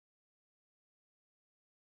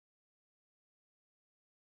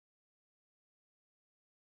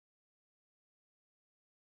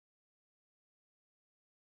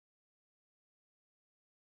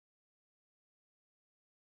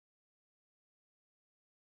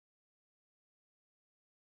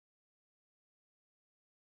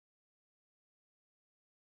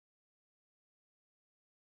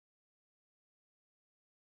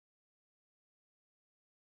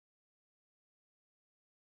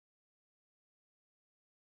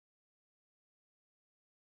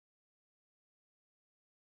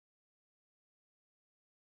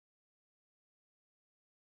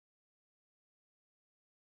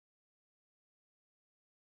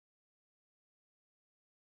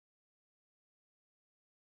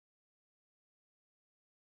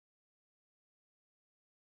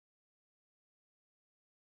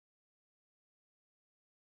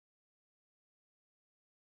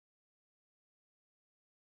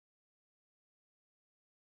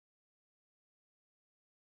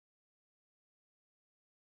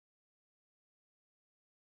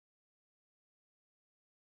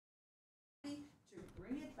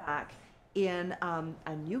back in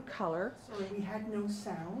a new color. Sorry, we had no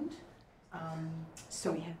sound.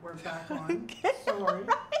 So we have- we're back on. Okay. Sorry.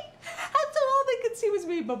 That's all they could see was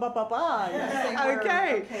me. Ba ba ba ba.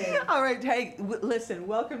 Okay. Okay. All right. Hey, listen.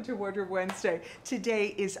 Welcome to Wardrobe Wednesday.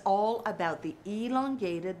 Today is all about the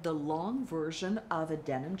elongated, the long version of a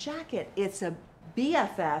denim jacket. It's a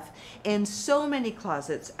BFF in so many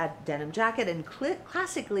closets at denim jacket, and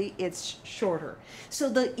classically it's shorter. So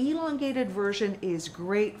the elongated version is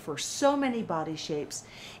great for so many body shapes.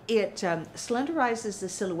 It slenderizes the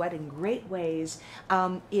silhouette in great ways.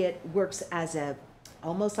 It works as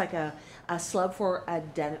almost like a slub for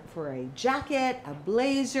a jacket, a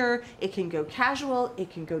blazer. It can go casual, it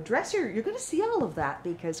can go dressier. You're going to see all of that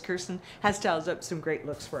because Kirsten has styled up some great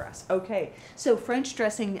looks for us. Okay, so French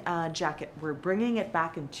dressing jacket. We're bringing it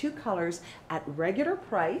back in 2 colors at regular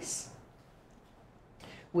price,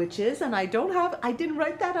 which is, and I didn't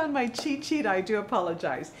write that on my cheat sheet, I do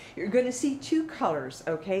apologize. You're going to see 2 colors,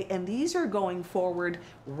 okay? And these are going forward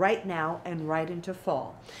right now and right into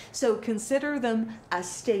fall. So consider them a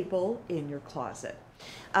staple in your closet.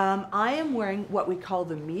 I am wearing what we call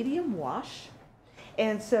the medium wash.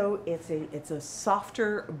 And so it's a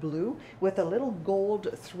softer blue with a little gold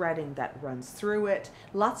threading that runs through it.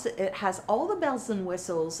 It has all the bells and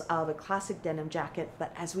whistles of a classic denim jacket,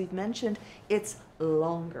 but as we've mentioned, it's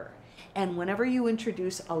longer. And whenever you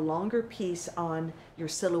introduce a longer piece on your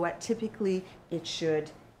silhouette, typically it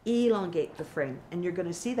should elongate the frame, and you're going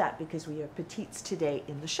to see that because we have petites today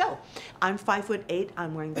in the show. I'm 5'8".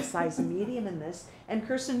 I'm wearing the size medium in this, and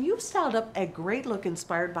Kirsten, you've styled up a great look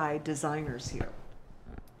inspired by designers here.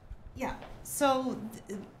 Yeah, so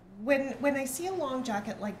when I see a long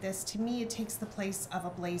jacket like this, to me it takes the place of a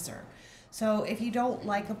blazer. So if you don't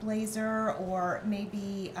like a blazer, or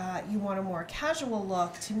maybe you want a more casual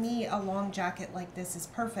look, to me a long jacket like this is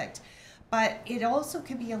perfect. But it also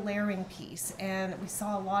could be a layering piece, and we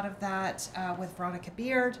saw a lot of that with Veronica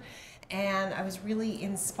Beard, and I was really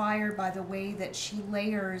inspired by the way that she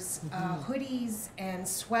layers hoodies and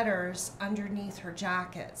sweaters underneath her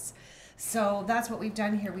jackets. So that's what we've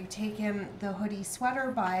done here. We've taken the hoodie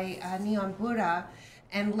sweater by Neon Buddha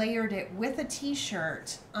and layered it with a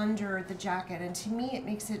t-shirt under the jacket. And to me, it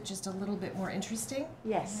makes it just a little bit more interesting.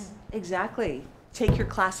 Yes, exactly. Take your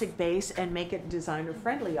classic base and make it designer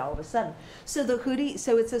friendly all of a sudden. So the hoodie,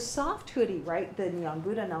 so it's a soft hoodie, right? The Neon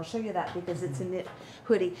Buddha, and I'll show you that because it's a knit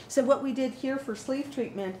hoodie. So what we did here for sleeve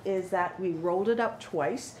treatment is that we rolled it up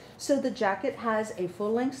twice. So the jacket has a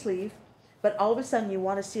full length sleeve, but all of a sudden you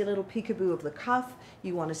want to see a little peekaboo of the cuff.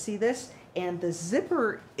 You want to see this, and the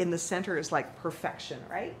zipper in the center is like perfection,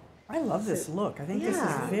 right? I love this look. I think this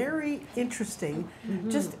is very interesting.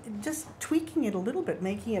 Just tweaking it a little bit,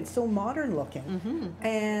 making it so modern looking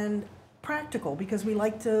and practical, because we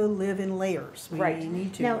like to live in layers. We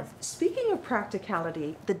need to. Now, speaking of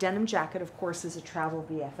practicality, the denim jacket, of course, is a travel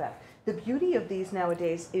BFF. The beauty of these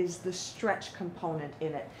nowadays is the stretch component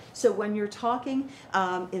in it. So when you're talking,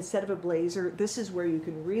 instead of a blazer, this is where you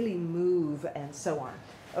can really move and so on.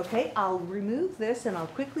 Okay, I'll remove this and I'll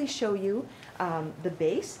quickly show you the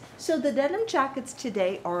base. So the denim jackets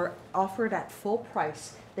today are offered at full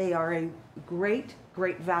price. They are a great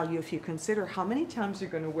value if you consider how many times you're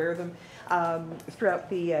going to wear them throughout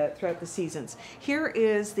the seasons. Here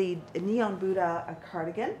is the Neon Buddha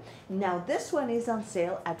cardigan. Now this one is on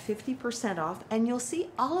sale at 50% off, and you'll see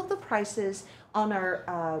all of the prices on our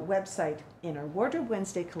website in our Wardrobe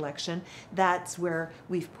Wednesday collection. That's where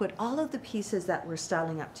we've put all of the pieces that we're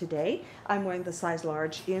styling up today. I'm wearing the size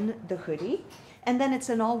large in the hoodie, and then it's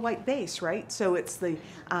an all white base, right? So it's the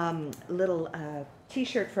little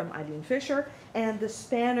t-shirt from Eileen Fisher and the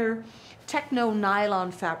Spanner Techno nylon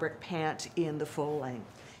fabric pant in the full length.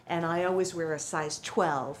 And I always wear a size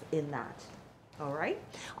 12 in that. All right,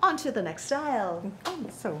 on to the next style.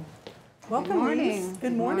 So, welcome, Good morning. ladies.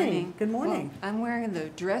 Good morning. Good morning. Well, I'm wearing the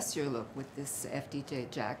dressier look with this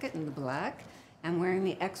FDJ jacket in the black. I'm wearing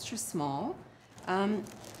the extra small.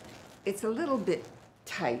 It's a little bit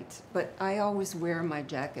tight, but I always wear my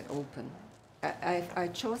jacket open. I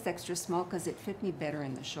chose extra small because it fit me better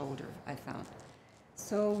in the shoulder, I found.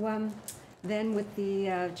 So then with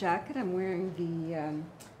the jacket, I'm wearing the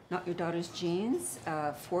Not Your Daughter's jeans,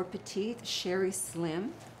 4 petite, Sherry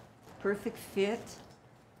slim, perfect fit,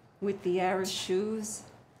 with the Aris shoes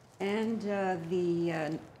and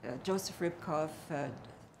the Joseph Ribkoff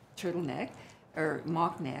turtleneck or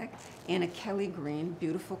mock neck in a Kelly green,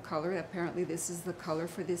 beautiful color. Apparently this is the color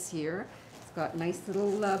for this year. It's got nice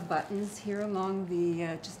little buttons here along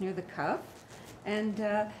the, just near the cuff. And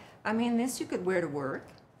I mean, this you could wear to work.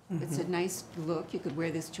 It's a nice look. You could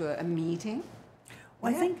wear this to a meeting.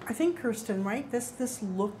 Well, Yeah. I think Kirsten, right? This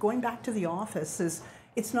look, going back to the office, is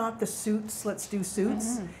it's not the suits. Let's do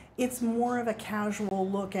suits. It's more of a casual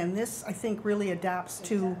look, and this I think really adapts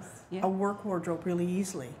to Yeah. a work wardrobe really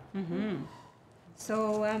easily.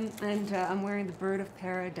 So, I'm wearing the Bird of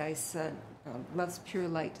Paradise Loves Pure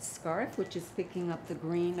Light scarf, which is picking up the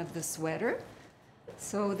green of the sweater.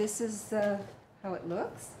 So this is how it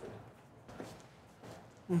looks.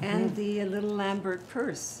 And the little Lambert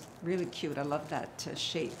purse, really cute. I love that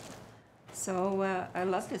shape. So I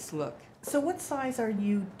love this look. So, what size are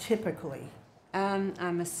you typically?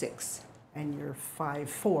 I'm a 6. And you're 5'4".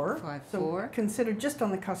 5'4". So considered just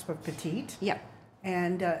on the cusp of petite. Yeah.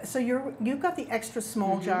 And so you've got the extra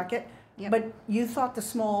small jacket, Yep. but you thought the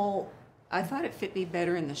small, I thought it fit me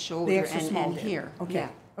better in the shoulder the extra small and did. here. Okay. Yeah.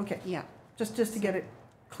 Okay. Yeah. Just to get it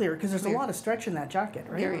clear, because there's a Clear. lot of stretch in that jacket,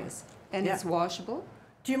 right? There is. And Yeah. it's washable.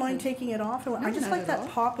 Do you mind taking it off? I just not like at that all.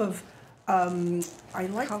 pop of. I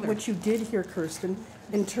like Color. what you did here, Kirsten,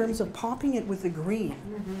 in terms of popping it with the green.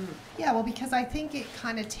 Yeah, well, because I think it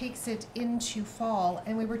kind of takes it into fall,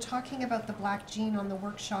 and we were talking about the black jean on the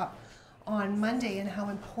workshop on Monday and how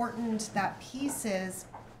important that piece is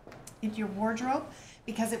in your wardrobe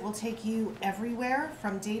because it will take you everywhere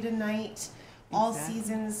from day to night, all Exactly.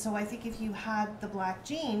 seasons. So I think if you had the black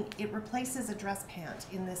jean, it replaces a dress pant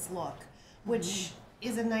in this look, which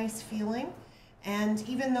is a nice feeling. And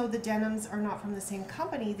even though the denims are not from the same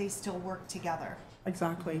company, they still work together.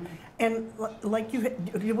 Exactly. And like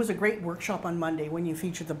it was a great workshop on Monday when you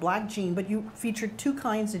featured the black jean, but you featured two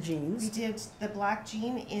kinds of We jeans. did the black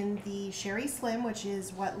jean in the Sherry Slim, which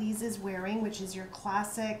is what Lise is wearing, which is your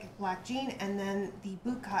classic black jean, and then the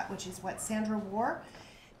boot cut, which is what Sandra wore.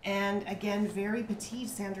 And again, very petite.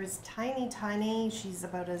 Sandra's tiny, tiny. She's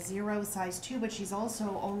about a 0 size 2, but she's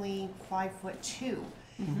also only 5'2".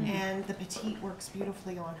 And the petite works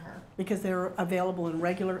beautifully on her. Because they're available in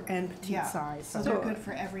regular and petite Yeah. size. So they're good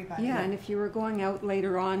for everybody. Yeah, and if you were going out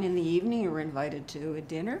later on in the evening, you were invited to a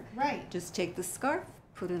dinner, Right. just take the scarf,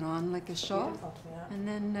 put it on like a shawl, and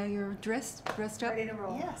then you're dressed up. Ready to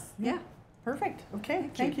roll. Yes. Yeah. Perfect.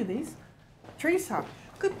 Okay. Thank you, Lise. Teresa.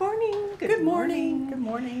 Good morning. Good morning. Good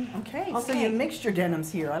morning. Okay. So Okay. you mixed your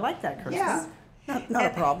denims here. I like that, Kirsten. Yeah. Not a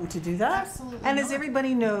problem to do that. Absolutely. And as not.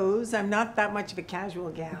 everybody knows, I'm not that much of a casual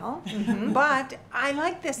gal, but I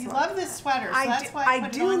like this You look. love this sweater, so that's why I put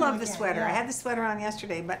it do on love you the again. sweater. I Yeah. had the sweater on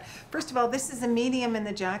yesterday, but first of all, this is a medium in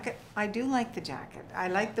the jacket. I do like the jacket. I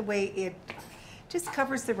like the way it just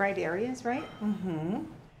covers the right areas, right?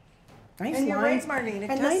 Nice And you're right, lines. Marlene, it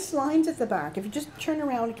and does- nice lines at the back. If you just turn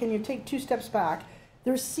around, can you take 2 steps back?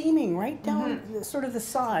 They're seaming right down sort of the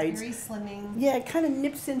sides. Very slimming. Yeah, it kind of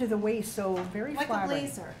nips into the waist, so very Like a flattering.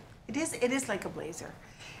 blazer. It is like a blazer.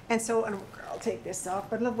 And so, and I'll take this off,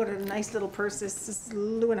 but look what a nice little purse. This is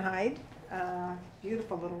Lou and Hyde.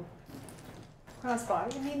 Beautiful little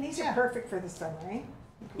crossbody. I mean, these Yeah. are perfect for the summer, right?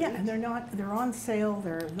 Yeah, and they're on sale.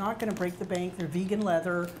 They're not going to break the bank. They're vegan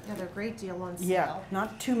leather. Yeah, they're a great deal on sale. Yeah,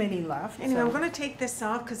 not too many left. Anyway, so- I'm going to take this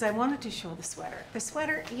off because I wanted to show the sweater. The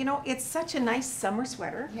sweater, you know, it's such a nice summer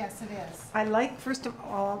sweater. Yes, it is. I like, first of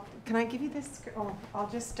all, can I give you this? Oh, I'll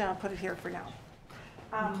just put it here for now.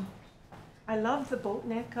 I love the boat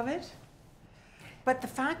neck of it, but the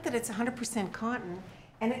fact that it's 100% cotton,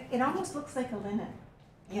 and it almost looks like a linen.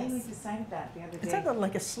 Yeah, we Yes. decided that the other It's day.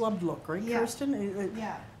 like a slubbed look, right, Yeah. Kirsten?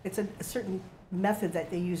 Yeah. It's a certain method that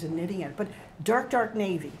they use in knitting it. But dark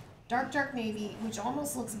navy. Dark navy, which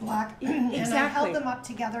almost looks black. And I Exactly. held them up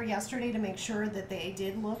together yesterday to make sure that they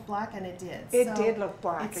did look black, and it did. It So did look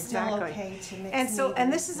black, it's exactly. still okay to mix And so, navy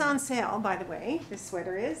and with this is on sale, by the way, this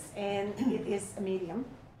sweater is, and it is a medium,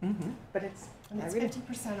 but it's, And I it's really-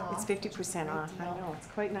 50% off. it's 50% which is a off. great I deal. know, it's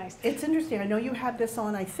quite nice. It's interesting. I know you had this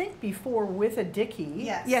on, I think, before with a dickie.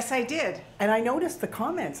 Yes. Yes, I did. And I noticed the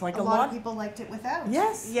comments, like A lot of people liked it without.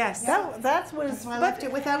 Yes. Yes. That was. That's why I but- left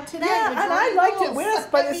it without today. Yeah, and I Majority liked it rules. with,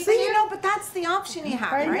 but Me see, So, too. you know, but that's the option you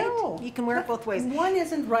have, I right? know. You can wear it both ways. One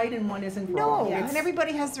isn't right and one isn't No, wrong. Yes. and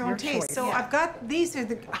everybody has their own your taste. choice. So Yeah. I've got, these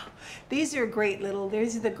are great little,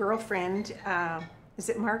 these are the girlfriend, is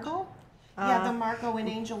it Margot? Yeah, the Marco and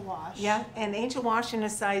Angel Wash. Yeah, and Angel Wash in a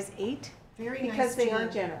size 8. Very Because nice they are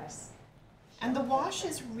jean. generous. And the wash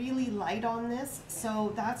is really light on this,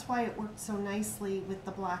 so that's why it worked so nicely with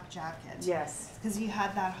the black jacket. Yes. Because you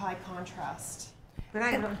had that high contrast. But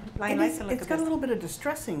I It like is- the look it's of got a this. little bit of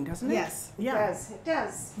distressing, doesn't it? Yes. It Yeah. does, it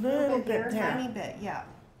does. Little bit here. there. Tiny bit, yeah.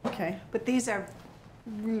 Okay. But these are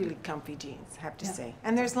really comfy jeans, I have to Yeah. say.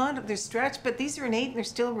 And there's there's stretch, but these are an 8 and there's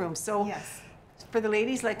still room. So Yes. for the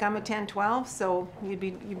ladies, like I'm a 10, 12, so you'd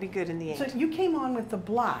be good in the 8. So you came on with the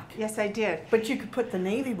black, Yes, I did. but you could put the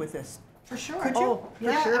navy with this. For sure. Could you? Oh, For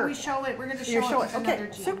yeah, sure. and we show it. We're going to You're show it showing. with Okay,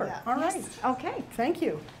 another jean. super. Yeah. All right. Okay. Thank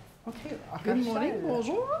you. Okay. Good morning,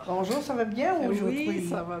 bonjour. Bonjour, ça va bien aujourd'hui? Oui,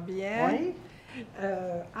 ça va bien. Oui.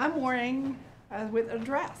 I'm wearing with a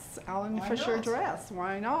dress, Alan Why Fisher not? dress.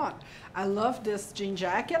 Why not? I love this jean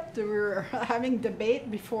jacket. We were having debate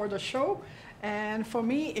before the show, and for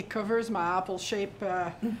me, it covers my apple-shaped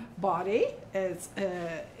body. It's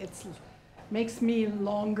makes me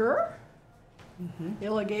longer,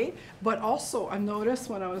 elongate. But also, I noticed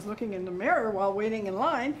when I was looking in the mirror while waiting in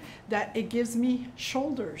line that it gives me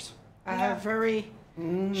shoulders. I Yeah. have very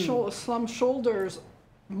slump shoulders,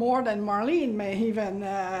 more than Marlene may even.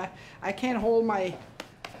 I can't hold my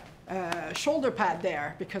shoulder pad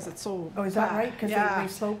there because it's so. Oh, is that bad. right? Because Yeah. they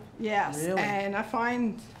slope? Yes, Really? and I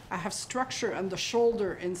find I have structure on the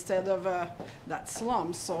shoulder instead of that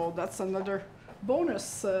slump, so that's another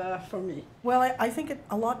bonus for me. Well, I think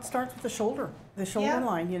a lot starts with the shoulder Yeah.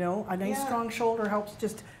 line, you know. A nice Yeah. strong shoulder helps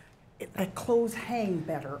just, clothes hang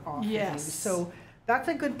better off of you. Yes. So that's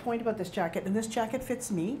a good point about this jacket. And this jacket fits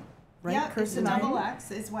me, right? Yeah, it's a Kirsten? double X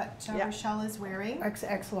is what Yeah. Rochelle is wearing.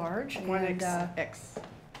 XX large. One and, X.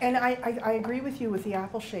 and I agree with you with the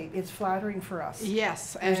apple shape. It's flattering for us.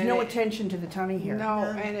 Yes, There's and no it- attention to the tummy here.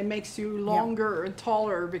 No, No. and it makes you longer and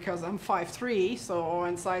taller because I'm 5'3", so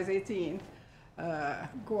in size 18.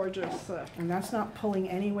 Gorgeous. And that's not pulling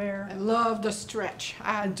anywhere. I love the stretch.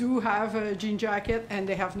 I do have a jean jacket and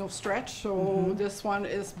they have no stretch, so this one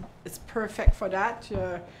is perfect for that.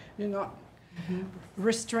 You're not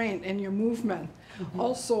restrained in your movement.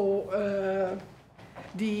 Also,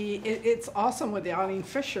 it's awesome with the Eileen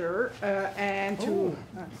Fisher and to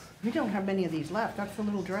Oh, we don't have many of these left. That's the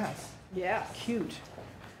little dress. yeah. Cute.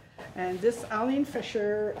 And this Eileen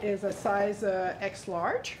Fisher is a size X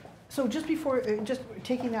large. So just before, just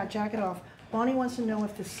taking that jacket off, Bonnie wants to know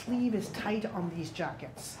if the sleeve is tight on these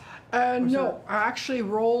jackets. No, I actually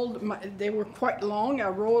rolled, they were quite long, I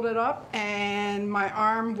rolled it up and my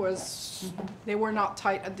arm was, they were not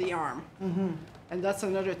tight at the arm. And that's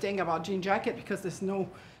another thing about jean jacket because there's no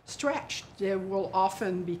stretch. They will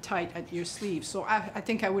often be tight at your sleeve. So I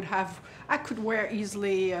think I could wear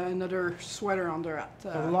easily another sweater under it.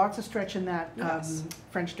 So lots of stretch in that Yes.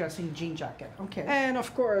 French dressing jean jacket. Okay. And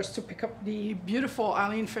of course, to pick up the beautiful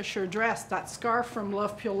Eileen Fisher dress, that scarf from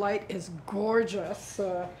Love Pure Light is gorgeous.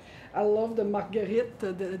 I love the marguerite,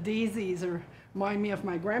 the daisies remind me of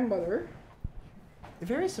my grandmother. A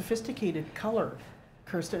very sophisticated color,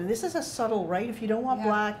 Kirsten. And this is a subtle, right? If you don't want Yeah.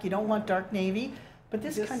 black, you don't want dark navy, but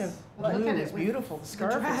this kind of Look blue at is it with beautiful. The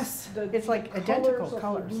scarf is, dress. it's like identical of the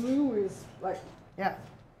colors. blue is like Yeah.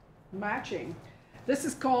 matching. This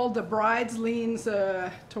is called The Bride Leans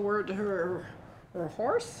Toward her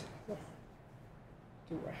horse.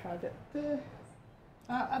 Do I have it?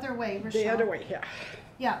 Other way, Rochelle. The other way, yeah.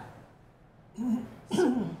 Yeah.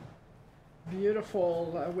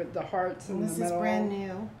 Beautiful with the hearts in And this the is middle. brand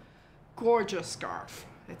new. Gorgeous scarf.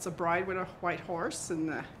 It's a bride with a white horse,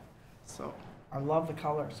 and so I love the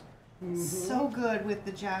colors. So good with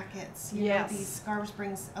the jackets. You Yes. know, these scarves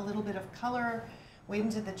brings a little bit of color, way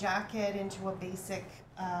into the jacket, into a basic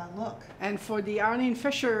look. and for the Arlene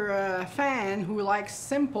Fisher fan who likes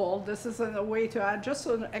simple, this is a way to add just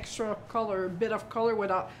an extra color, bit of color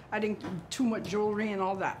without adding too much jewelry and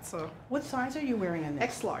all that. So What size are you wearing in this?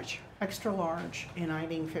 X large. Extra large in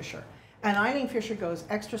Eileen Fisher. And Eileen Fisher goes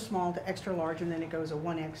extra small to extra large, and then it goes a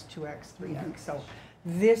 1X, 2X, 3X. So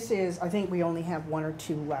this is, I think we only have one or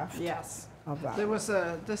two left Yes. of that. There was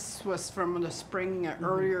this was from the spring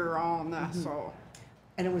earlier on, so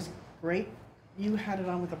And it was great. You had it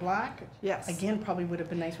on with the black. yes. Again, probably would have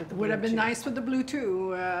been nice with the blue. Would have been too. nice with the blue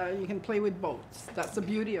too. You can play with both. That's the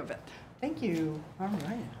beauty of it. Thank you. All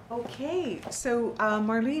right. Okay, so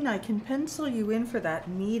Marlene, I can pencil you in for that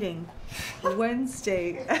meeting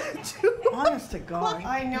Wednesday. Honest to God.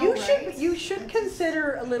 I know, You right? should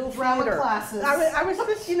consider a little Drama theater. classes. I was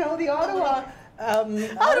just, you know, the Ottawa.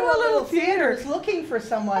 Ottawa Little Theater. is looking for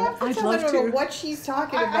someone. I'd love to. what she's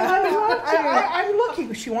talking I'm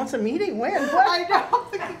looking. She wants a meeting. When? What? I know. I'm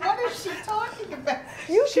thinking, what is she talking about?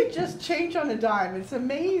 You should just change on a dime. It's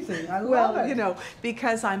amazing. I love Well, it. you know,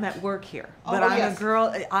 because I'm at work here, Oh, but I'm yes. a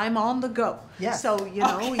girl. I'm on the go. Yes. So you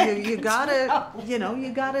know, you gotta, you know,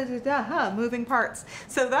 you gotta moving parts.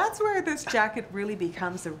 So that's where this jacket really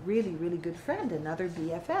becomes a really, really good friend, another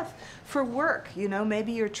BFF for work. You know,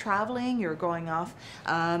 maybe you're traveling, you're going off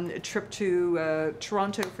a trip to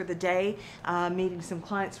Toronto for the day, meeting some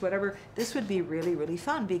clients, whatever. This would be really, really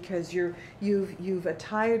fun because you've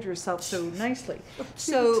attired yourself so nicely.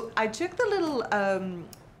 So I took the little.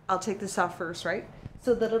 I'll take this off first, right?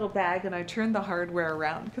 So the little bag, and I turned the hardware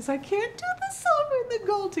around because I can't do the silver and the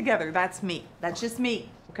gold together. That's me. That's just me,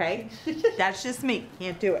 okay? That's just me.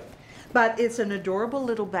 Can't do it. But it's an adorable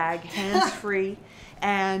little bag, hands-free.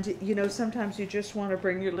 And, you know, sometimes you just want to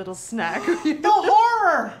bring your little snack. The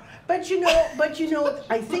horror! But you know,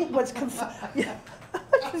 I think what's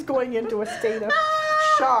she's going into a state of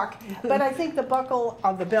shock. But I think the buckle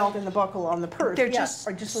on the belt and the buckle on the purse, They're yeah, just,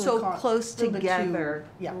 are just a so little close little bit too- together,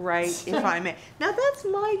 yeah. right? If I may. Now that's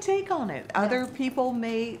my take on it. Other people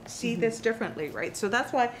may see this differently, right? So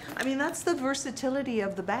that's why, I mean, that's the versatility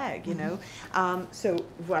of the bag, you know? So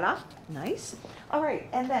voila, nice. All right,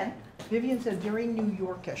 and then, Vivian said very New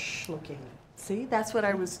Yorkish looking. see, that's what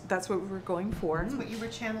we were going for, That's what you were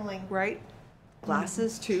channeling. right?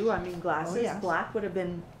 Glasses too. I mean, glasses. yeah. Black would have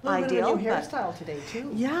been A little ideal. bit of a new but hairstyle today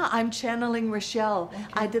too. yeah, I'm channeling Rochelle. Okay.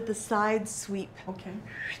 I did the side sweep. Okay.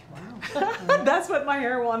 Wow. That's what my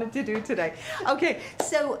hair wanted to do today. Okay,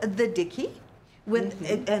 so the Dickie with,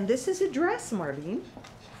 and this is a dress, Marlene.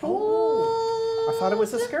 Oh, I thought it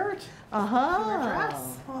was a skirt. Uh-huh.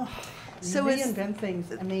 Oh, So you it's- reinvent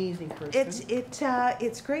things. Amazing person.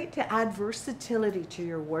 It's great to add versatility to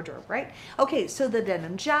your wardrobe, right? Okay, so the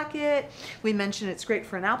denim jacket, we mentioned it's great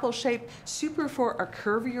for an apple shape, super for a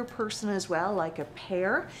curvier person as well, like a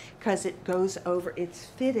pear, because it goes over, it's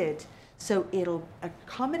fitted, so it'll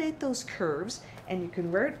accommodate those curves, and you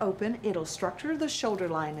can wear it open. It'll structure the shoulder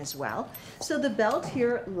line as well. So the belt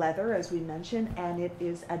here, leather, as we mentioned, and it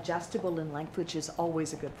is adjustable in length, which is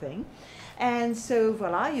always a good thing. And so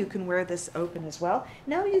voila, you can wear this open as well.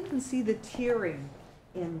 Now you can see the tiering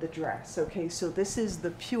in the dress. Okay, so this is the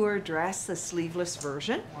pure dress, the sleeveless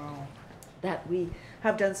version Wow. that we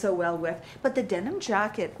have done so well with. But the denim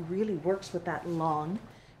jacket really works with that long,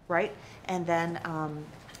 right? And then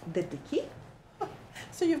the Dickie.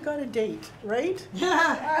 So you've got a date, right?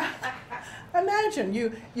 Imagine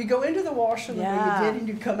you go into the washroom the way Yeah. you did, and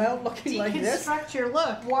you come out looking like this. Deconstruct your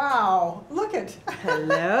look. Wow! Look at.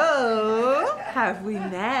 Hello, have we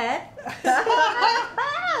met?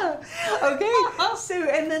 Okay, so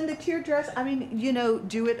and then the tier dress, I mean, you know,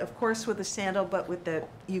 do it of course with a sandal, but with the,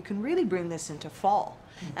 you can really bring this into fall,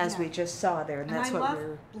 as we Yeah. just saw there, and And that's I what love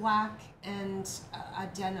we're, black and a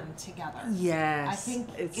denim together. yes, I think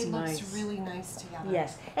it's it nice. looks really nice together.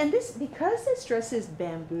 Yes, and this, because this dress is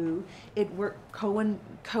bamboo, it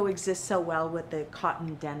coexists so well with the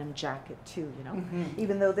cotton denim jacket too, you know?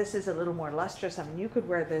 Even though this is a little more lustrous, I mean, you could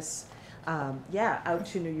wear this, out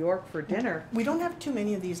to New York for dinner. We don't have too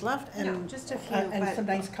many of these left, and No, just a few, and but some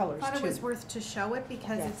nice colors I thought it too. was worth to show it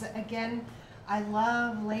because Yes. it's, again, I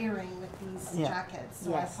love layering with these Yeah. jackets.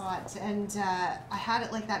 So Yes. I thought, and I had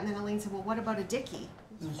it like that, and then Elaine said, well, what about a Dickie?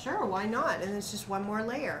 Sure, why not? And it's just one more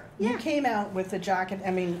layer. You came out with the jacket.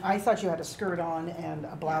 I mean, I thought you had a skirt on and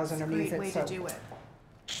a blouse It's a underneath great it. way So to do it.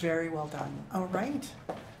 very well done. All right.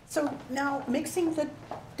 So now mixing the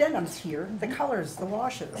denims here, the colors, the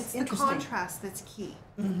washes. It's the Interesting. contrast that's key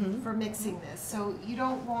for mixing this. So you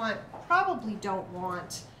probably don't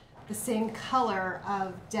want the same color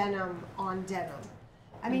of denim on denim.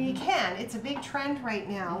 I mean, you can. It's a big trend right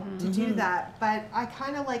now to do that, but I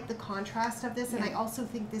kind of like the contrast of this, and I also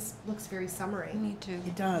think this looks very summery. Me too.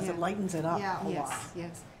 It does. Yeah. It lightens it up Yeah. a lot. Yes,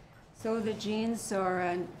 yes. So the jeans are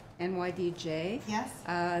an NYDJ. Yes?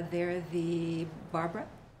 They're the Barbara.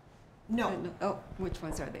 No. Oh, which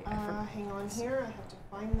ones are they? I forgot. Hang on here. I have to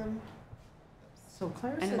find them. So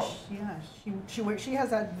Claire I says, know. she has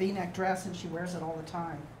that V-neck dress and she wears it all the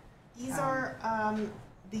time. These are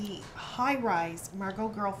the high-rise Margot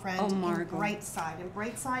Girlfriend Oh, in Margot. Brightside. And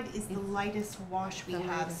Brightside is the lightest wash we The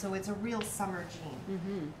have, lightest. so it's a real summer jean.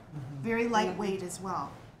 Mm-hmm. Very lightweight as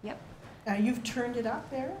well. Yep. You've turned it up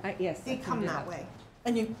there, Yes. They I come turned it that up. way.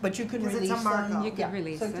 but you can Because it's release a Margot. them. You can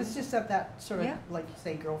release so them. it's just have that sort of Yeah. like you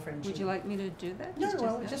say girlfriend. Would jean. you like me to do that? No,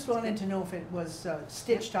 well, that? just wanted to know if it was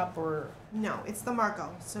stitched up or. No, it's the Margot,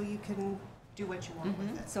 so you can do what you want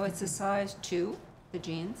with it. So it's a size 2, the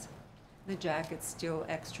jeans. The jacket's still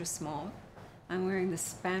extra small. I'm wearing the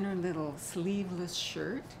spanner little sleeveless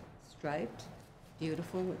shirt, striped,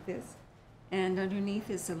 beautiful with this. And underneath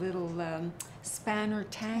is a little spanner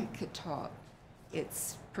tank top.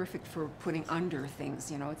 It's perfect for putting under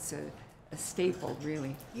things, you know, it's a staple,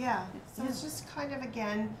 really. Yeah, so it's just kind of,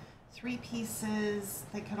 again, 3 pieces.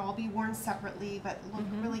 They could all be worn separately, but look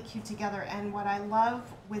really cute together. And what I love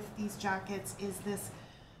with these jackets is this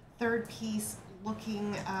third piece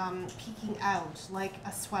looking, peeking out, like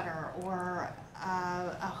a sweater or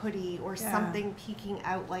a hoodie or Yeah. something peeking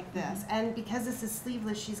out like this. And because this is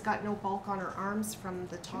sleeveless, she's got no bulk on her arms from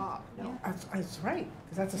the top. No. That's right,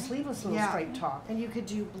 because that's a sleeveless little Yeah. striped top. And you could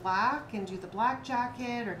do black and do the black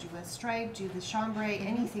jacket or do a stripe, do the chambray,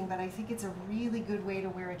 anything, but I think it's a really good way to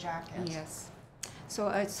wear a jacket. Yes. So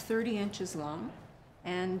it's 30 inches long,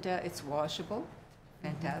 and it's washable.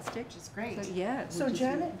 Fantastic. Which is great. So, yeah. So which is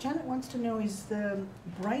Janet wants to know, is the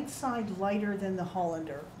bright side lighter than the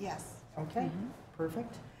Hollander? Yes. Okay,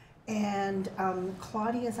 perfect. And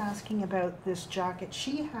Claudia's asking about this jacket.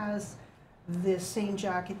 She has this same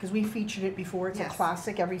jacket, because we featured it before. It's Yes. a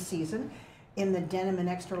classic every season. In the denim and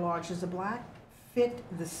extra large. Does the black fit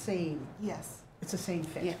the same? Yes. It's the same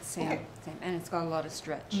fit? Yeah, same, Okay. same. And it's got a lot of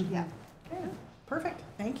stretch. Yeah. Okay, perfect,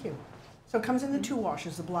 thank you. So it comes in the two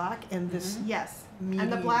washes, the black and this, Yes. And the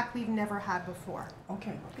Medium. black we've never had before.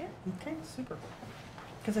 okay, okay, super.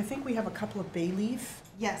 Because I think we have a couple of bay leaf.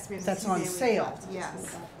 Yes, we have That's the on Bailey sale. ones,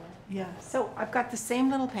 Yes. Yes. So I've got the same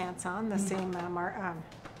little pants on, the same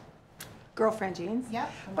girlfriend jeans.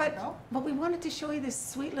 Yep. But we wanted to show you this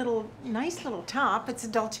sweet little, nice little top. It's a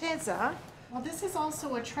Dolcezza. Well, this is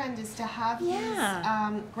also a trend, is to have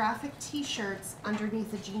Yeah. these graphic T-shirts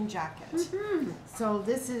underneath a jean jacket. So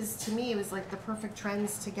this is, to me, it was like the perfect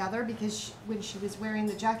trends together, because when she was wearing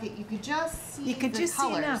the jacket, you could just see You could the just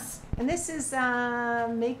colors. see enough. And this is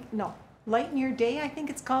Lighten Your Day, I think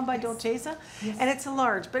it's called by Dolcezza. Yes. And it's a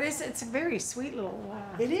large, but it's a very sweet little.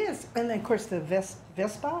 It is, and then of course the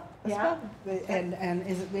Vespa, Yeah. and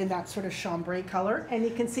is it in that sort of chambray color? And you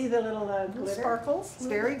can see the little Little glitter. sparkles. It's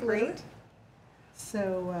very little glitter. great.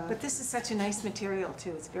 So, But this is such a nice material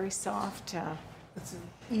too. It's very soft. it's an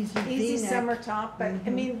easy Easy V-neck. summer top, but I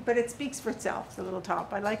mean, but it speaks for itself, the little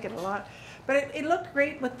top. I like it a lot. But it looked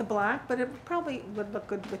great with the black, but it probably would look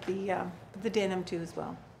good with the denim too as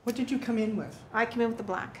well. What did you come in with? I came in with the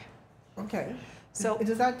black. Okay. So,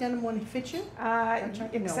 Does that denim one fit you?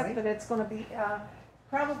 check it, no, except eh? that it's gonna be,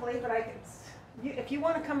 probably, but if you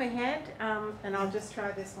wanna come ahead, and I'll just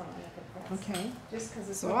try this one on if it fits. Okay. Just cause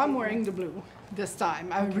it's. So I'm wearing the blue this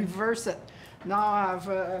time. I reverse it. Now I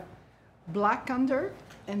have black under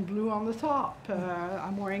and blue on the top.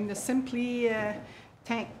 I'm wearing the Simply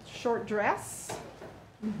tank short dress.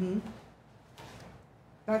 Mm-hmm.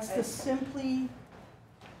 That's the Simply,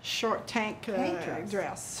 Short tank, Tank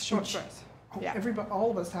dress. Short Which- dress. Yeah. everybody,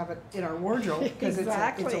 all of us have it in our wardrobe, because it's a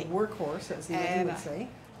Exactly. workhorse, as you And, would say.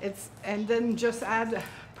 And then just add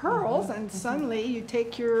pearls, and suddenly you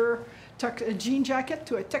take your jean jacket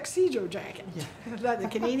to a tuxedo jacket. The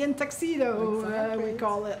Canadian tuxedo, Exactly. we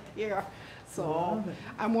call it here. So Love it.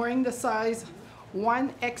 I'm wearing the size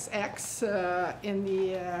 1XX in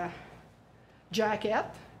the jacket,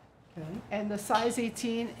 Okay. and the size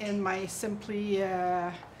 18 in my Simply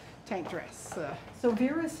tank dress. So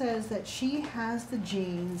Vera says that she has the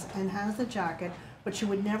jeans and has the jacket, but she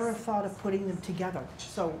would never have thought of putting them together.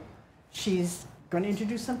 So she's going to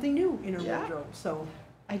introduce something new in her Yeah. wardrobe. So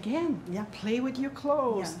Again, Yeah. play with your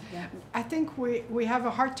clothes. Yeah, yeah. I think we have a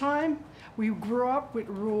hard time. We grew up with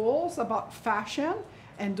rules about fashion,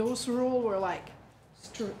 and those rules were like,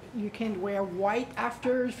 you can't wear white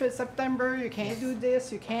after September, you can't do this,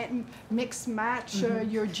 you can't mix match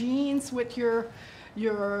your jeans with your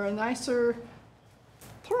nicer.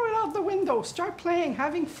 Throw it out the window, start playing,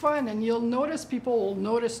 having fun, and you'll notice people will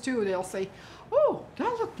notice too. They'll say, oh,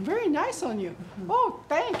 that looked very nice on you. Oh,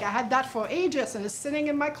 I had that for ages and it's sitting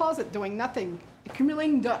in my closet doing nothing,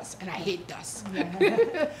 accumulating dust, and I hate dust.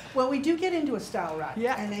 Well, we do get into a style rack.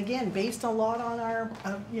 Yeah. And again, based a lot on our,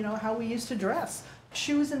 how we used to dress.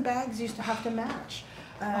 Shoes and bags used to have to match.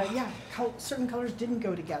 Certain colors didn't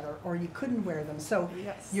go together, or you couldn't wear them. So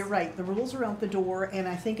Yes. you're right, the rules are out the door, and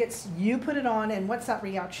I think it's you put it on, and what's that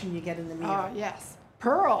reaction you get in the mirror? Yes.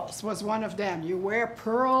 Pearls was one of them. You wear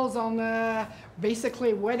pearls on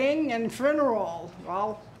basically wedding and funeral.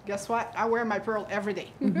 Well, guess what? I wear my pearl every day.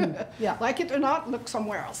 Yeah. Like it or not, look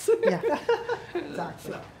somewhere else. Yeah,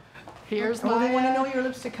 exactly. Here's Oh, they want to my. know your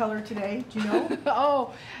lipstick color today. Do you know?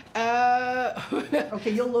 Oh, Okay,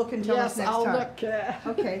 you'll look and tell us yes, next I'll time. look.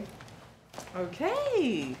 Okay,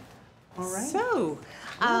 Okay. all right.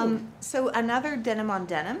 So another denim on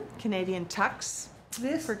denim, Canadian tux.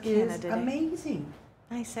 This for is Canada Day. amazing.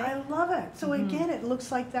 I say. I love it. So again, it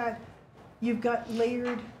looks like that. You've got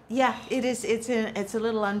layered. Yeah, it is. It's a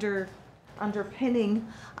little underpinning.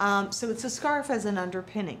 So it's a scarf as an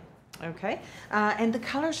underpinning. Okay, and the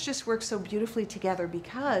colors just work so beautifully together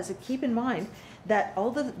because keep in mind that all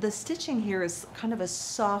the stitching here is kind of a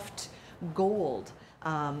soft gold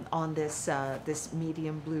on this this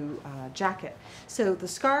medium blue jacket. So the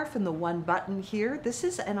scarf and the one button here. This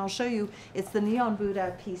is, and I'll show you. It's the Neon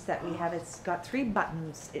Buddha piece that we have. It's got 3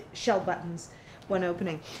 buttons, shell buttons. One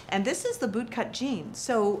opening, and this is the bootcut jean.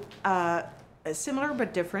 So similar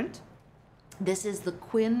but different. This is the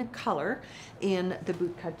Quinn color in the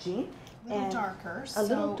bootcut jean. A little and darker. A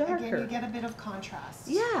little Again, darker. you get a bit of contrast.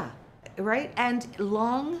 Yeah, right. And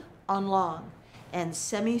long on long. and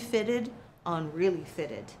semi-fitted on really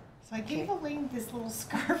fitted. So I gave Elaine this little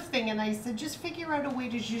scarf thing, and I said, just figure out a way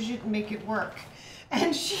to zhuzh it and make it work.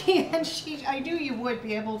 And I knew you would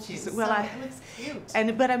be able to. Well, so it looks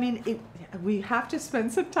cute. But I mean, we have to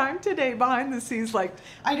spend some time today behind the scenes, like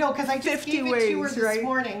I know, because I just 50 gave it to her ways, this right?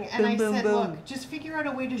 morning, and Boom, I boom, said, boom. look, just figure out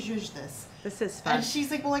a way to zhuzh this. this is fun. And she's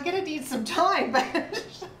like, well, I'm gonna need some time, but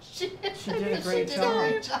she did a great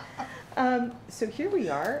job. So here we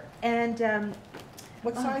are, and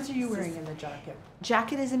What size are you wearing in the jacket?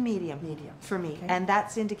 jacket is a medium. Medium. For me, Okay. and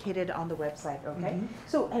that's indicated on the website, okay? Mhm.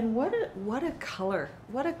 So, and what a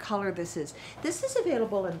color this is. This is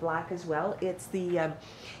available in black as well. It's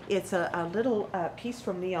it's a little piece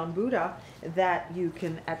from Neon Buddha that you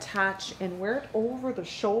can attach and wear it over the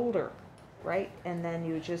shoulder, right? And then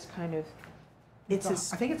you just kind of, I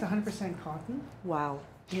think it's 100% cotton, wow.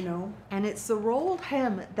 you know. And it's the rolled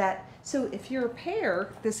hem that, so if you're a pair,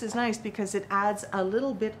 this is nice because it adds a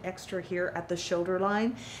little bit extra here at the shoulder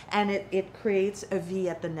line, and it creates a V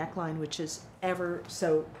at the neckline, which is ever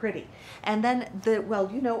so pretty. And then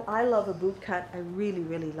I love a boot cut. I really,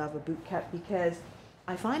 really love a boot cut because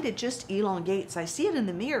I find it just elongates. I see it in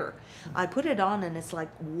the mirror. I put it on and it's like,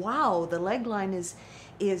 wow, the leg line is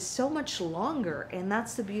so much longer, and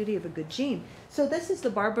that's the beauty of a good jean. So this is the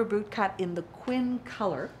Barber boot cut in the Quinn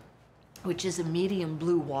color, which is a medium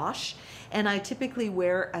blue wash, and I typically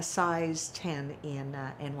wear a size 10 in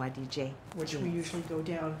NYDJ. Which we usually go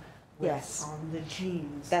down with Yes. on the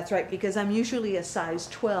jeans. That's right, because I'm usually a size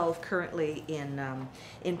 12 currently in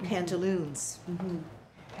pantaloons.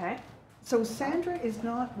 Okay. So Sandra is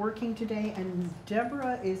not working today, and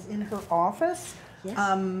Deborah is in her office. Yes.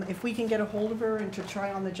 If we can get a hold of her and to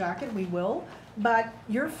try on the jacket, we will. But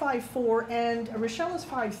you're 5'4", and Rochelle is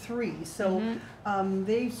 5'3", so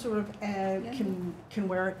they sort of can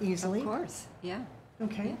wear it easily. Of course, yeah.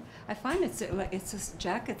 Okay. Yeah. I find it's a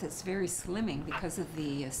jacket that's very slimming because of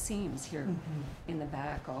the seams here in the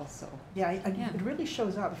back also. Yeah, Yeah. it really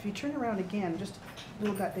shows up. If you turn around again, just a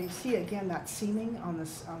little bit, you see again that seaming on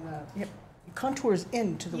the it contours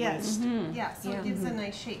into the Yes. waist. Yeah, so it gives a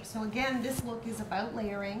nice shape. So again, this look is about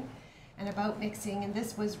layering and about mixing, and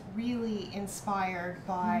this was really inspired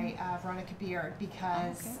by Veronica Beard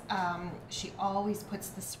because she always puts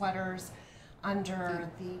the sweaters under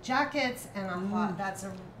the jackets, and I thought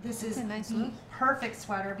this is a nice the look. perfect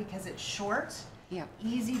sweater because it's short, Yeah.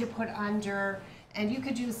 easy to put under, and you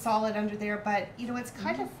could do solid under there, but you know, it's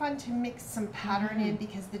kind of fun to mix some pattern in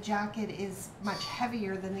because the jacket is much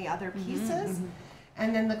heavier than the other pieces,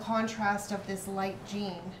 and then the contrast of this light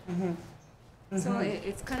jean. So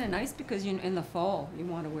it's kind of nice because in the fall you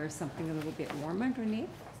want to wear something a little bit warm underneath.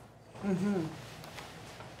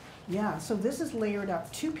 Yeah, so this is layered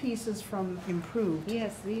up, 2 pieces from Improved.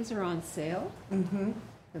 Yes, these are on sale. Mm-hmm.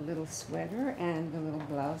 The little sweater and the little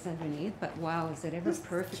blouse underneath. But wow, is it ever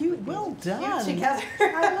perfect? Cute, with well these- done. together.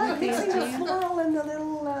 I love These mixing the jeans. floral and the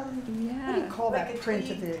little, what do you Yeah. call Like that a print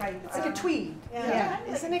tweed of it? type, It's like a tweed. Yeah,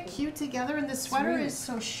 isn't it cute together? And the sweater really- is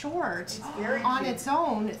so short very on cute. its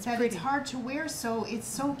own that pretty. it's hard to wear. So it's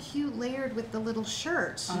so cute layered with the little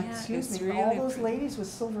shirt. Yeah, Excuse it's me, all really those pretty. ladies with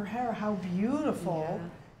silver hair, how beautiful. Yeah.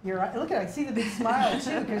 You're right. Look at, I see the big smile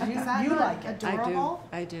too, because Is that you not like it. adorable?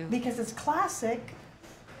 I do. Because it's classic,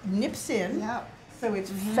 nips in, Yeah. so it's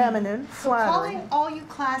feminine, flattering. Calling all you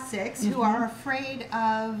classics who are afraid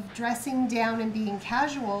of dressing down and being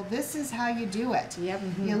casual, this is how you do it. Yep.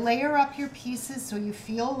 You layer up your pieces so you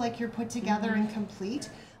feel like you're put together and complete.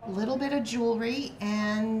 A little bit of jewelry,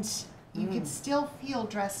 and you can still feel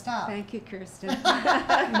dressed up. Thank you, Kirsten.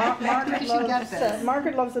 Margaret You should get this.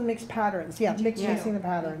 Margaret loves the mixed patterns. Yeah, mixing the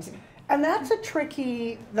patterns. And that's a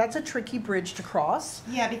tricky bridge to cross.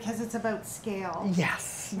 Yeah, because it's about scale.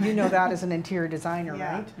 Yes, you know that as an interior designer,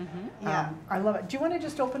 Yeah. right? Yeah. I love it. Do you want to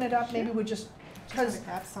just open it up? Maybe we just Because because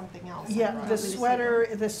that's something else. yeah, Right. the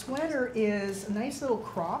sweater is a nice little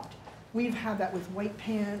cropped. We've had that with white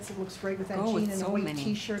pants. It looks great with that Oh, jean with and a so white many.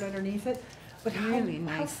 T-shirt underneath it. But Really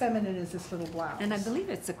how nice. feminine is this little blouse? And I believe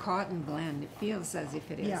it's a cotton blend. It feels as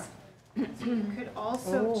if it is. Yeah. You could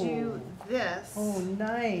also Oh. do this. Oh,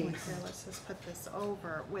 nice. Here, let's just put this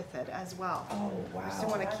over with it as well. Oh, I just wow.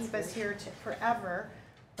 don't want to keep us here forever,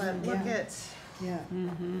 but look Yeah. at Yeah,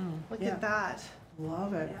 look Yeah. at that.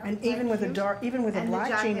 love it. Yeah. And Isn't even that with a cute? dark, even with a And the black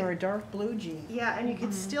jean jacket. or a dark blue jean. Yeah, and you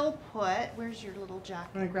could still put. Where's your little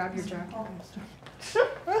jacket? Want to grab your jacket?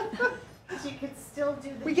 You could still do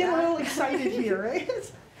the. We get a little jacket. excited here,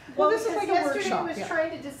 right? Well, this is because like a yesterday workshop. I was Yeah.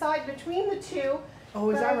 trying to decide between the two. Oh,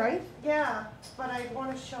 is but that I- right? Yeah, but I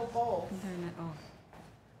want to show both. They're not- oh.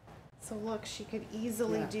 So look, she could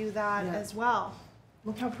easily Yeah. do that Yeah. as well.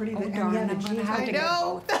 Look how pretty Oh, the, and darn, yeah, the I'm gonna jeans. have I to get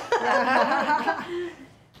know. both.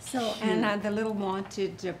 So, and the little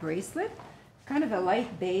wanted bracelet, kind of a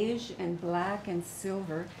light beige and black and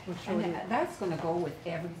silver. And that's going to go with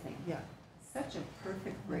everything. Yeah. Such a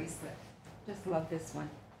perfect bracelet. Just love this one.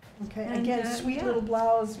 Okay, And, again, sweet yeah. little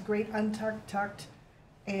blouse, great untucked, tucked,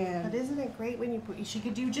 But and isn't it great when you put, she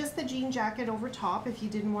could do just the jean jacket over top if you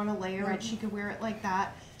didn't want to layer it, she could wear it like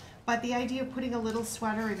that. But the idea of putting a little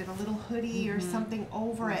sweater and a little hoodie or something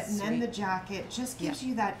over it That's and then the sweet. jacket just gives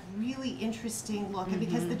you that really interesting look. And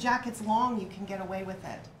because the jacket's long, you can get away with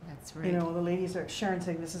it. That's right. you know, the ladies are, Sharon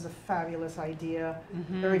saying this is a fabulous idea,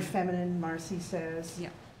 very feminine, Marcy says. Yeah.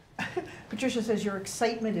 Patricia says your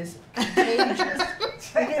excitement is contagious.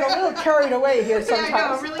 I get a little carried away here sometimes. Yeah, I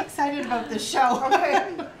know, I'm really excited about this show.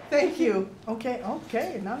 Okay, thank you. Okay,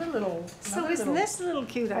 another little. So isn't this a little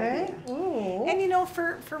cute idea? Eh? Ooh. And you know,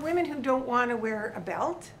 for women who don't want to wear a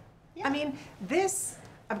belt, I mean, this,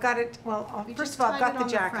 I've got it, well, We first just of all, I've tied got it the on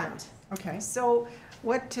jacket. front. Okay. So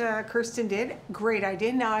what Kirsten did, great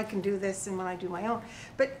idea. Now I can do this and when I do my own.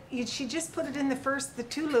 But she just put it in the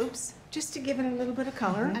two loops, just to give it a little bit of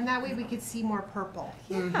color. And that way we could see more purple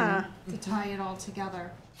Yeah. to tie it all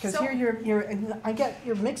together. Because So- here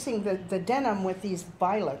you're mixing the denim with these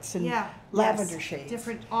violets and Yeah. lavender Yes. shades.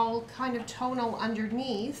 Different, all kind of tonal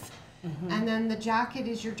underneath. And then the jacket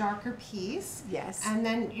is your darker piece. Yes. And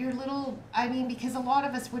then your little, I mean, because a lot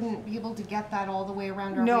of us wouldn't be able to get that all the way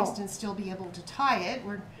around our No. waist and still be able to tie it.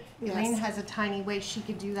 Where Yes. Elaine has a tiny waist, she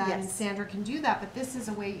could do that, and Yes. Sandra can do that, but this is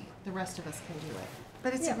a way the rest of us can do it.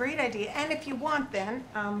 But it's a great idea. And if you want then,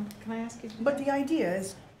 can I ask you to do But that? the idea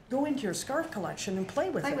is go into your scarf collection and play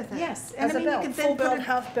with Play it. with it. Yes. As And I a mean, you belt, could full then put belt, it,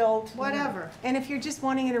 half belt. Whatever. and if you're just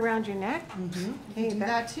wanting it around your neck, You hey, can do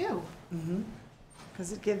that too.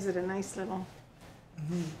 because it gives it a nice little,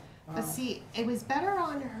 But see, it was better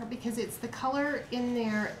on her because it's the color in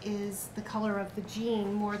there is the color of the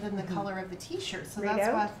jean more than the color of the t-shirt. So Read that's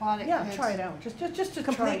why I out? thought it Yeah, could. try it out. Just to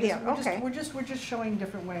Completely try. out, We're just- okay. We're just showing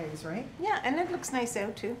different ways, right? yeah, and it looks nice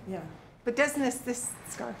out too. Yeah. But doesn't this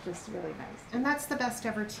scarf is really nice? And that's the best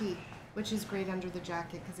ever tee, which is great under the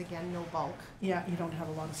jacket because again, no bulk. Yeah, you don't have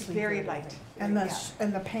a lot of sleeve. Very or light. anything. And the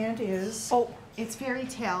and the pant is Oh, It's Fairy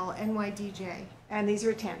Tale NYDJ. and these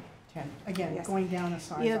are a 10. 10. Again, Yes. going down a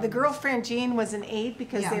size. You know, the on this. girlfriend jean was an 8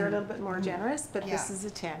 because they Yeah. were a little bit more generous, but this Yeah. is a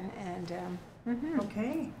 10. And,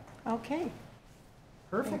 Okay, okay.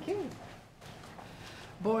 perfect. Thank you.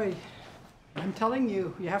 Boy, I'm telling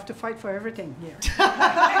you, you have to fight for everything here.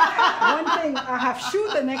 One thing, I have shoe,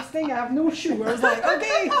 the next thing I have no shoe. I was like,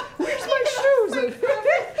 okay, where's my shoes?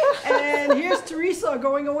 And here's Teresa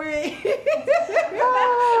going away.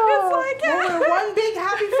 It's like, Well, we're one big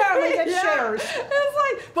happy family that yeah. shares. It's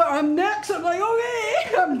like, but I'm next. I'm like,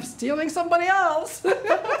 okay, I'm stealing somebody else.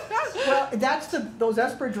 Well, that's those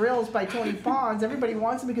espadrilles by Tony Pons. Everybody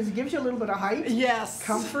wants them because it gives you a little bit of height, Yes.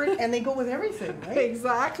 comfort, and they go with everything, right?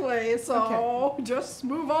 Exactly. So just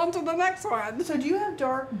move on to the next one. So do you have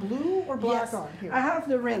dark blue or black Yes. on here? I have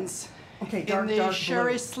the rinse. Okay, In dark, the dark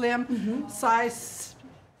Sherry blue. Slim, size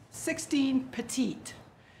 16 petite.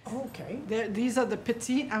 Okay. These are the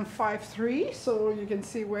petite and 5'3", so you can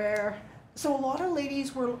see where. So a lot of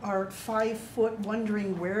ladies are 5 foot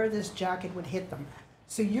wondering where this jacket would hit them.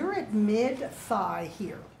 So you're at mid thigh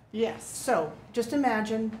here. Yes. So just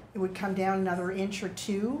imagine it would come down another inch or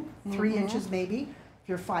 2, 3 inches maybe, if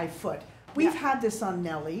you're 5 foot. We've had this on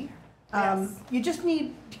Nellie. Yes. You just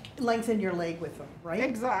need to lengthen your leg with them, right?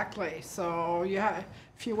 Exactly. So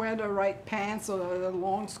if you wear the right pants or the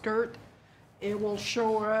long skirt, it will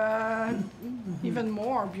show even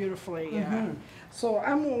more beautifully. So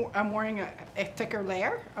I'm wearing a thicker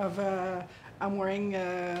layer of. I'm wearing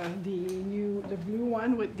the blue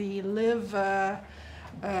one with the Live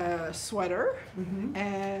sweater,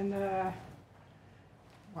 and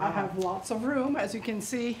I have lots of room, as you can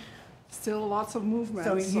see. Still lots of movement.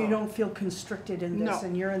 So you don't feel constricted in this, No.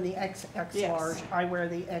 and you're in the XX Yes. large. I wear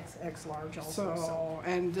the XX large also. So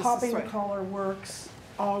and this Popping is the what- collar works.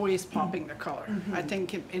 always popping the color. I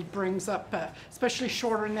think it brings up, especially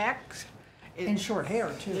shorter necks. And short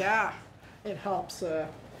hair too. Yeah, it helps.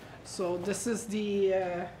 So this is the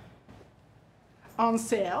on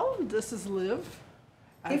sale. This is Live.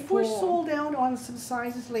 at If we're full- sold out on some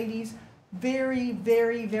sizes, ladies, very,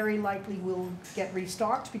 very, very likely we'll get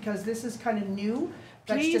restocked because this is kind of new.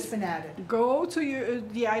 That's Please just been added. Go to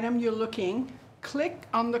the item you're looking, click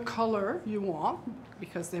on the color you want,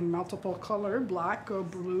 because they're multiple color, black or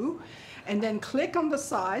blue, and then click on the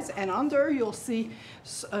size, and under you'll see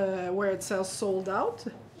where it says sold out,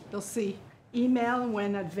 you'll see email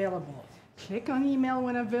when available. Click on email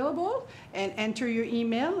when available and enter your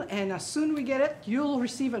email, and as soon we get it, you'll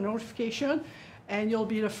receive a notification and you'll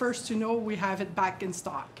be the first to know we have it back in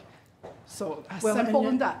stock. So Well, simple and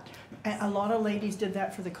in that. A lot of ladies did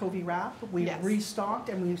that for the Covey wrap. We Yes. restocked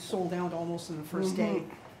and we sold out almost in the first day.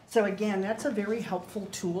 So again, that's a very helpful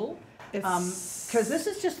tool. Because this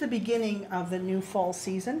is just the beginning of the new fall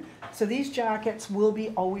season. So these jackets will be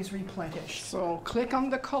always replenished. So click on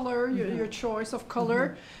the color, your choice of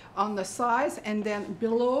color, on the size, and then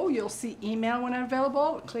below you'll see email when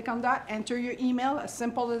available. Click on that, enter your email, as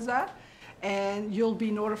simple as that, and you'll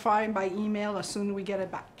be notified by email as soon as we get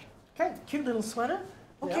it back. Okay, cute little sweater.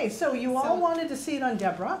 Okay, Yep. so you all wanted to see it on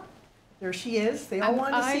Deborah. There she is. They all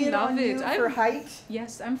wanted to I see it on love you it. for height.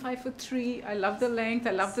 Yes, I'm 5'3". I love the length.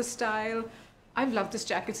 I love the style. I've loved this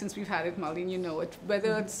jacket since we've had it, Marlene. You know it.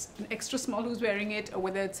 Whether it's an extra small who's wearing it, or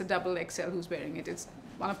whether it's a double XL who's wearing it, it's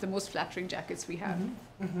one of the most flattering jackets we have.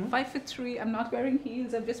 5'3". I'm not wearing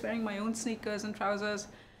heels. I'm just wearing my own sneakers and trousers,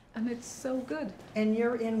 and it's so good. And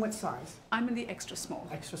you're in what size? I'm in the extra small.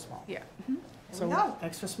 Extra small. Yeah. So we go.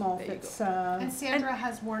 extra small There you fits. And Sandra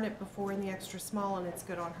has worn it before in the extra small, and it's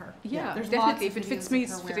good on her. Yeah, There's definitely. lots If of it fits videos me, of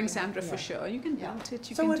her it's fitting wearing Sandra for Yeah. sure. You can Yeah. mount it.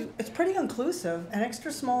 You So can do it's pretty inclusive. An extra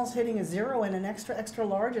small is hitting a 0 and an extra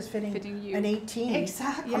large is fitting Fitting you. an 18.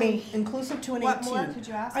 Exactly. I mean, inclusive to an What 18. more could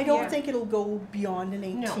you ask I don't for? think it'll go beyond an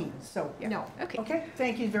 18. No. So, Yeah. No. Okay. okay,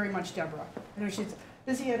 thank you very much, Deborah. I know she's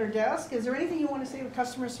busy at her desk. Is there anything you want to say with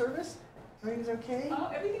customer service? Everything's okay? Oh,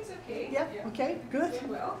 everything's okay. Yeah, okay, good. Doing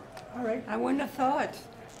well. All right. I wouldn't have thought.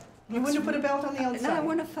 You wouldn't have put a belt on the outside? No, I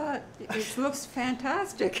wouldn't have thought. It looks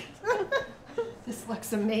fantastic. This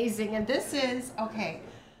looks amazing. And this is, okay,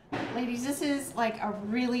 ladies, this is like a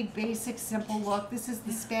really basic, simple look. This is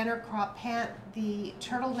the spanner crop pant, the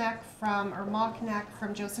turtleneck from, or mock neck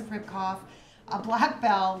from Joseph Ribkoff, a black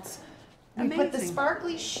belt. We put the Amazing.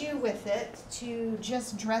 sparkly shoe with it to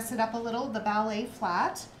just dress it up a little, the ballet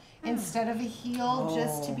flat, instead of a heel,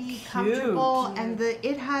 just to Oh, be cute. comfortable. And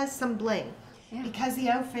it has some bling. Yeah. Because the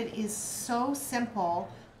outfit is so simple,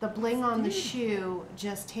 the bling on the shoe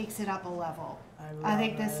just takes it up a level. I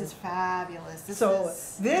think love this it. is fabulous. This So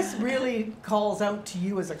is, this really calls out to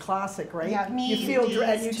you as a classic, right? yeah, me, you feel Louise,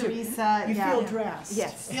 and you too. Teresa, You yeah. feel dressed.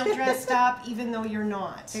 Yes, feel dressed up even though you're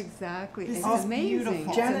not. Exactly. This It's is amazing. beautiful.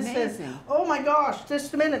 It's Janice says, amazing. "Oh my gosh,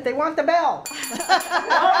 just a minute, they want the bell." All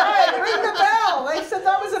right, ring the bell. They said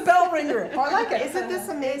that was a bell ringer. Oh, I like it. Isn't this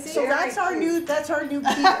amazing? So that's our new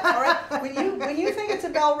key. All right, when you think it's a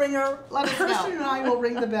bell ringer, Let us Kirsten know. and I will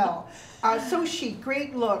ring the bell. So chic,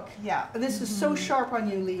 great look. Yeah. This is so sharp on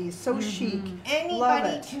you, Lee. So chic. Love Anybody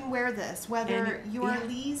it. can wear this, whether you're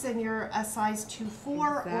Lise and you're a size 2'4"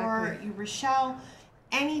 or Exactly. you Rochelle.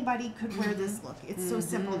 Anybody could wear this look. It's so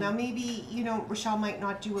simple. Now maybe, Rochelle might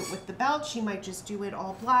not do it with the belt. She might just do it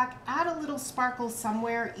all black. Add a little sparkle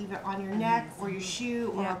somewhere, either on your neck or your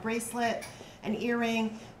shoe or Yeah. a bracelet, an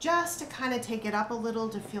earring, just to kind of take it up a little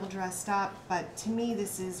to feel dressed up. But to me,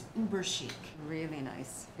 this is uber chic. Really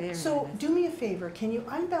nice. Very So nice. do me a favor, can you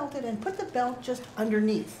unbelt it and put the belt just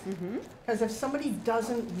underneath? Because if somebody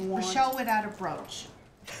doesn't want, Rochelle would add a brooch.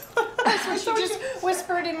 That's what she just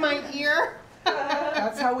whispered in my ear.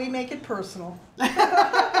 that's how we make it personal.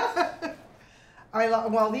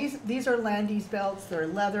 Well, these are Landy's belts. They're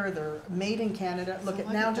leather. They're made in Canada. Look at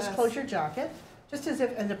look now. at Just this. close your jacket, just as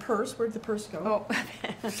if. And the purse. Where'd the purse go? Oh,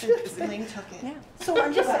 Elaine took it. yeah. So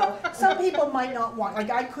I'm just saying, some people might not want, like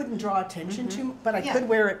I couldn't draw attention to, but I Yeah. could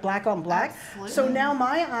wear it black on black. So Absolutely. now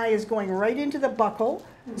my eye is going right into the buckle.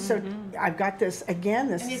 So I've got this, again,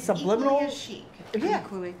 this And it's subliminal. equally as chic. Yeah,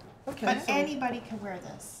 Equally. okay. But so- anybody can wear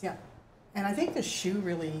this. Yeah, and I think the shoe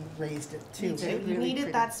really raised it too. Me too. right? You really needed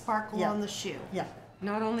pretty. that sparkle Yeah. on the shoe. Yeah,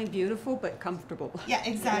 Not only beautiful, but comfortable. Yeah,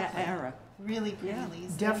 exactly. Yeah, era. Really pretty, Yeah.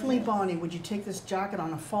 Lise. definitely, Bonnie. Would you take this jacket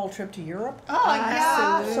on a fall trip to Europe? Oh,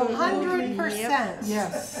 yeah. Absolutely. 100%.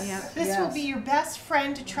 Yes. Yeah. This will be your best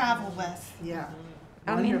friend to travel with. Yeah.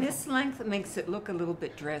 I mean, Wonderful. this length makes it look a little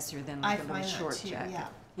bit dressier than I like a find little that short too, jacket. yeah.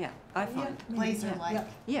 Yeah, I find. Blazer-like. Yeah.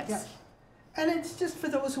 Yes. Yeah. And it's just for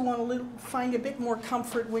those who want to find a bit more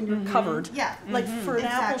comfort when you're covered. Yeah. Like for an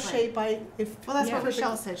apple Exactly. shape, Well, that's yeah, what if it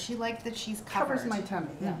Rochelle said. She liked that she's covered. covers my tummy.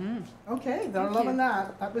 Yeah. Okay, they're Thank loving you.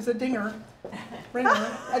 that. That was a dinger,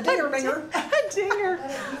 ringer, a dinger ringer. Dinger.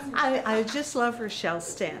 I just love Rochelle's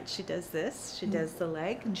stance. She does this, she does the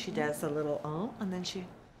leg, and she does the little and then she.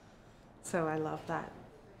 So I love that.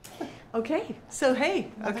 Okay, so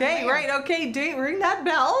hey, okay, layer. right, okay, ring that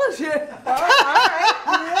bell. All right,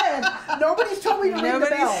 yeah. Nobody's told me to ring the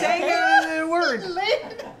Nobody's bell. saying a word.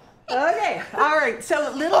 Okay, all right.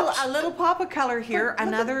 So a little pop of color here. What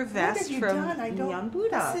Another have vest you from done? I don't- Young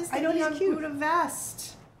Buddha. This is I the know it's Young cute. Buddha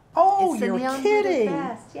vest. Oh, It's the you're neon hooded kidding.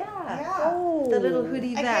 vest. Yeah. Yeah. Oh. The little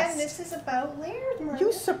hoodie Again, vest. this is about layered, Maria.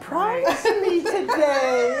 You surprised me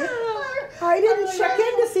today. I didn't check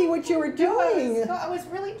in to see what you were doing. I was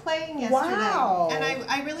really playing yesterday. Wow. And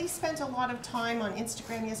I really spent a lot of time on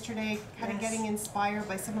Instagram yesterday, kind of Yes. getting inspired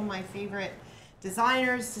by some of my favorite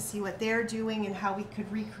designers to see what they're doing and how we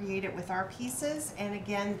could recreate it with our pieces. And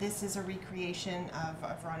again, this is a recreation of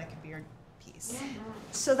a Veronica Beard piece.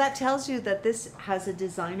 So that tells you that this has a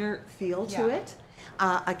designer feel to Yeah. it,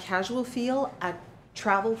 a casual feel, a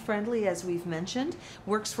travel friendly, as we've mentioned,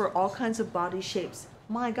 works for all kinds of body shapes.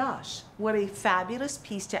 My gosh, what a fabulous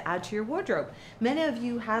piece to add to your wardrobe. Many of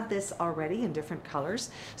you have this already in different colors,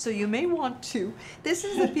 so you may want to. This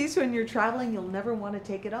is a piece when you're traveling, you'll never want to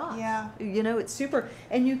take it off. Yeah. You know, it's super.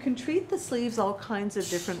 And you can treat the sleeves all kinds of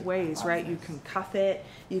different ways, right? You can cuff it,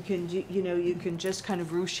 you can, you know, you can just kind of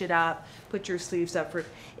ruche it up, put your sleeves up for it.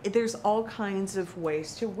 There's all kinds of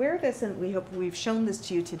ways to wear this, and we hope we've shown this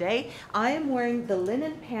to you today. I am wearing the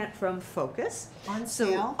linen pant from Focus. On So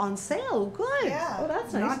sale. on sale, good. Yeah. Oh,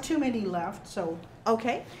 that's nice. Not too many left, so.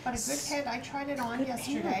 Okay. But a good pant, I tried it on Good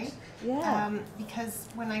yesterday. pant. Yeah. Because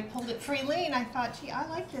when I pulled it freely, I thought, gee, I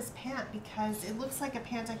like this pant because it looks like a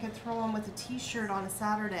pant I could throw on with a t-shirt on a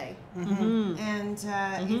Saturday. And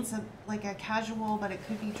it's like a casual, but it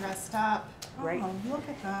could be dressed up. Right. Oh, look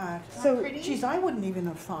at that. So, pretty? Geez, I wouldn't even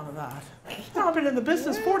have thought of that. I've been in the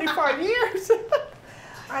business 45 years.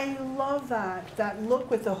 I love that look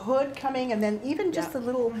with the hood coming, and then even just Yeah. the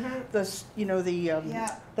little, you know, the Yeah.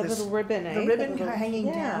 the this- little ribbon, eh? the ribbon little- hanging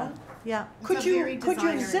yeah. down. Yeah. Could a you very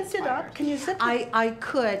designer zipped it up? inspired. Can you zip it? I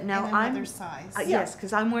could. Now In I'm another size. yes,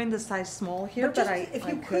 because I'm wearing the size small here, but, just if if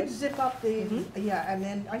you could zip up the yeah, and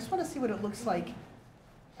then I just want to see what it looks like.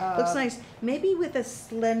 looks nice. Maybe with a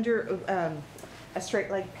slender, a straight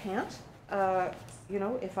leg pant. You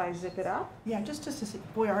know, if I zip it up. Yeah, just to see.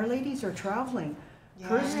 Boy, our ladies are traveling. Yeah,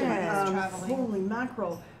 Kirsten, everybody's traveling. holy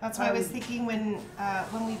mackerel. That's why I was thinking when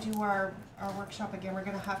we do our workshop again, we're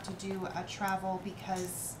gonna have to do a travel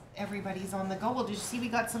because everybody's on the go. Well, did you see we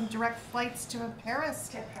got some direct flights to Paris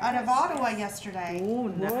out of Ottawa yesterday? Oh,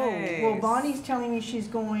 nice. Well, Bonnie's telling me she's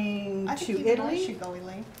going I think to even I Italy. should go,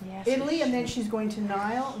 Elaine. Yes, Italy, and then she's going to the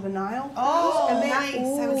Nile. Oh, and then, nice.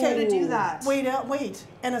 I was gonna do that. Wait,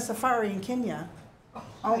 and a safari in Kenya.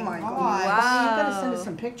 Oh my God! God. Bonnie, you gotta send us Wow.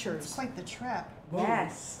 some It's pictures. quite the trip.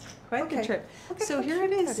 Yes. Quite the Okay. trip. Look at So how here it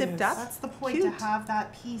cute is, that zipped is. up. That's the point Cute. to have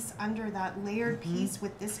that piece under that layered piece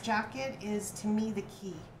with this jacket is to me the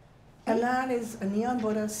key. And that is a Neon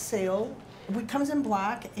Buddha sale. It comes in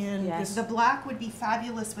black and Yes. this, The black would be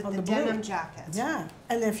fabulous with On the the blue. denim jacket. yeah.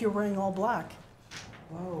 And if you're wearing all black.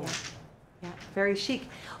 Whoa. Yeah, very chic.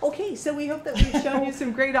 Okay, so we hope that we've shown you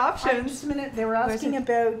some great options. Just a minute, they were Where's asking it?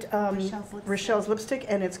 about Rochelle's lipstick. Rochelle's lipstick,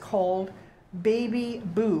 and it's called Baby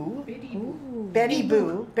Boo. Ooh. Betty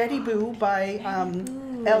Boo by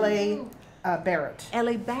L.A. Barrett.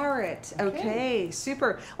 Ellie Barrett. Okay,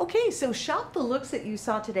 super. Okay, so shop the looks that you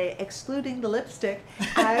saw today, excluding the lipstick,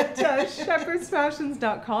 at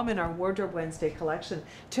shepherdsfashions.com in our Wardrobe Wednesday collection.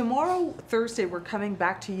 Tomorrow, Thursday, we're coming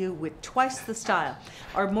back to you with twice the style.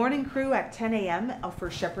 Our morning crew at 10 a.m. For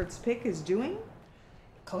Shepherd's Pick is doing?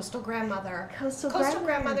 Coastal Grandmother. Coastal Grandmother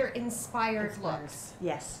Grandmother. inspired looks.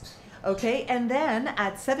 Yes. Okay, and then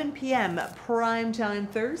at 7 p.m. primetime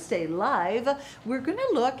Thursday live, we're going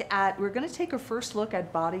to take a first look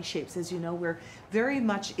at body shapes. As you know, we're very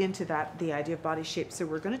much into the idea of body shapes. So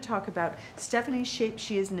we're going to talk about Stephanie's shape.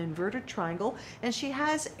 She is an inverted triangle, and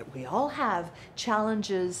we all have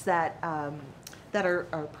challenges that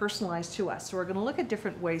are personalized to us. So we're going to look at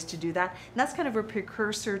different ways to do that. And that's kind of a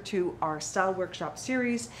precursor to our Style Workshop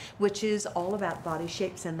series, which is all about body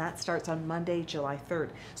shapes, and that starts on Monday, July 3rd.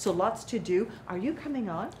 So lots to do. Are you coming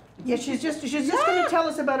on? Yeah, she's just going to tell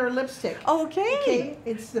us about her lipstick. Okay. Okay,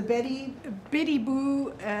 it's the Betty. Bitty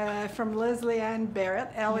Boo from Leslie Ann Barrett,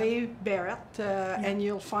 L.A. Barrett, and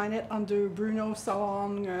you'll find it under Bruno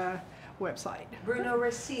Salon website. Bruno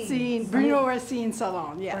Racine. Bruno Racine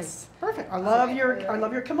Salon, yes. Perfect. I love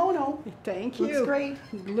your kimono. Thank Looks you. great.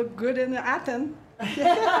 Look good in the Athens.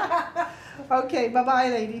 Okay, bye-bye,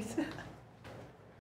 ladies.